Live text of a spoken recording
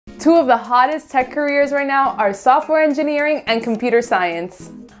Two of the hottest tech careers right now are software engineering and computer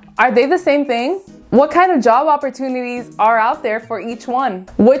science. Are they the same thing? What kind of job opportunities are out there for each one?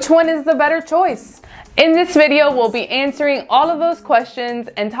 Which one is the better choice? In this video, we'll be answering all of those questions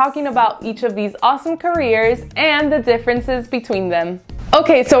and talking about each of these awesome careers and the differences between them.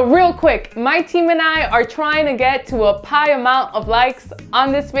 Okay, so real quick, my team and I are trying to get to a high amount of likes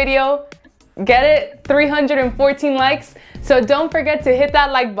on this video. Get it? 314 likes. So don't forget to hit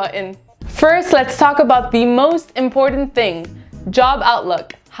that like button. First, let's talk about the most important thing, job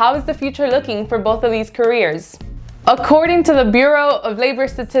outlook. How is the future looking for both of these careers? According to the Bureau of Labor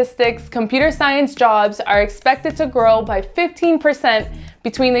Statistics, computer science jobs are expected to grow by 15%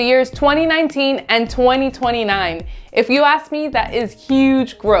 between the years 2019 and 2029. If you ask me, that is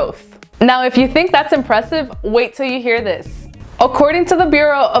huge growth. Now, if you think that's impressive, wait till you hear this. According to the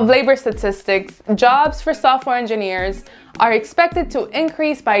Bureau of Labor Statistics, jobs for software engineers are expected to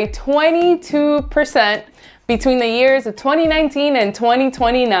increase by 22% between the years of 2019 and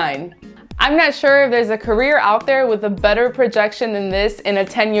 2029. I'm not sure if there's a career out there with a better projection than this in a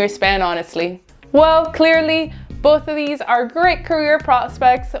 10-year span, honestly. Well, clearly, both of these are great career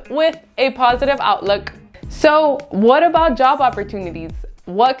prospects with a positive outlook. So, what about job opportunities?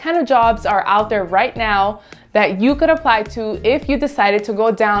 What kind of jobs are out there right now that you could apply to if you decided to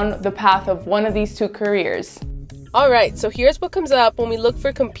go down the path of one of these two careers? Alright, so here's what comes up when we look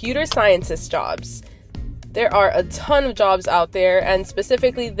for computer scientist jobs. There are a ton of jobs out there, and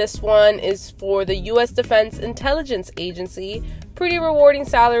specifically this one is for the U.S. Defense Intelligence Agency. Pretty rewarding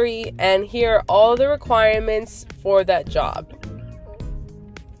salary, and here are all the requirements for that job.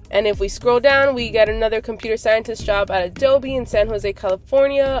 And if we scroll down, we get another computer scientist job at Adobe in San Jose,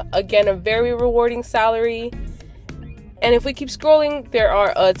 California. Again, a very rewarding salary. And if we keep scrolling, there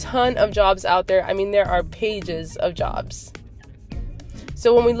are a ton of jobs out there. I mean, there are pages of jobs.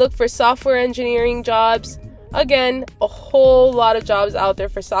 So when we look for software engineering jobs, again, a whole lot of jobs out there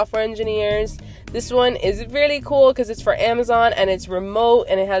for software engineers. This one is really cool because it's for Amazon and it's remote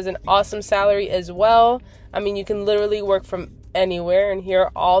and it has an awesome salary as well. I mean, you can literally work from anywhere, and here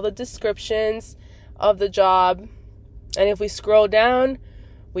are all the descriptions of the job. And if we scroll down,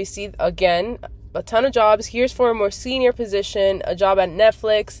 we see, again, a ton of jobs. Here's for a more senior position, a job at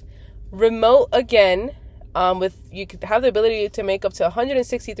Netflix, remote again. You could have the ability to make up to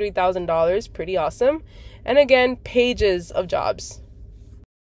 $163,000, pretty awesome. And again, pages of jobs.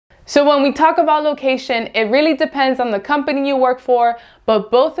 So when we talk about location, it really depends on the company you work for,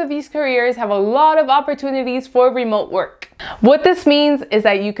 but both of these careers have a lot of opportunities for remote work. What this means is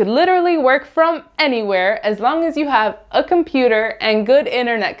that you could literally work from anywhere as long as you have a computer and good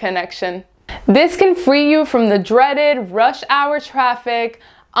internet connection. This can free you from the dreaded rush hour traffic,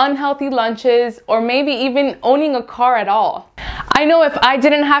 unhealthy lunches, or maybe even owning a car at all. I know if I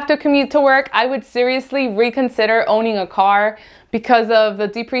didn't have to commute to work, I would seriously reconsider owning a car because of the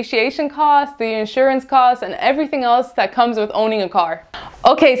depreciation costs, the insurance costs, and everything else that comes with owning a car.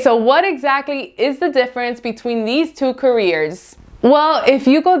 Okay, so what exactly is the difference between these two careers? Well, if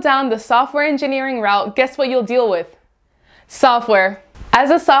you go down the software engineering route, guess what you'll deal with? Software. As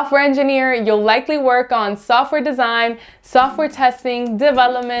a software engineer, you'll likely work on software design, software testing,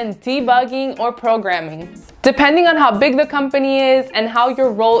 development, debugging, or programming. Depending on how big the company is and how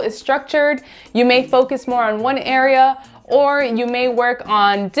your role is structured, you may focus more on one area, or you may work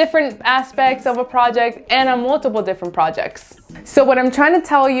on different aspects of a project and on multiple different projects. So what I'm trying to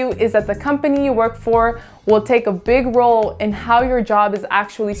tell you is that the company you work for will take a big role in how your job is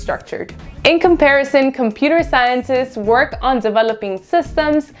actually structured. In comparison, computer scientists work on developing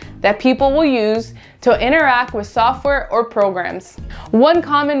systems that people will use to interact with software or programs. One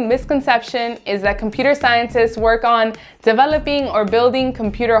common misconception is that computer scientists work on developing or building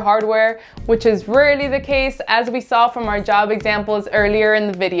computer hardware, which is rarely the case, as we saw from our job examples earlier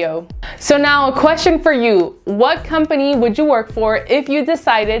in the video. So now a question for you. What company would you work for if you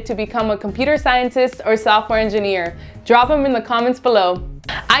decided to become a computer scientist or software engineer? Drop them in the comments below.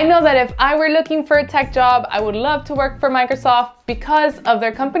 I know that if I were looking for a tech job, I would love to work for Microsoft because of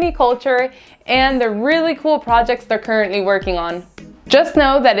their company culture and the really cool projects they're currently working on. Just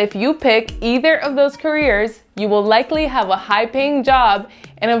know that if you pick either of those careers, you will likely have a high-paying job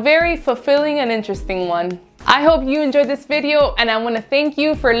and a very fulfilling and interesting one. I hope you enjoyed this video, and I want to thank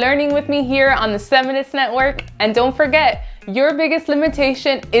you for learning with me here on the 7 Network. And don't forget, your biggest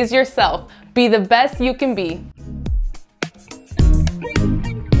limitation is yourself. Be the best you can be.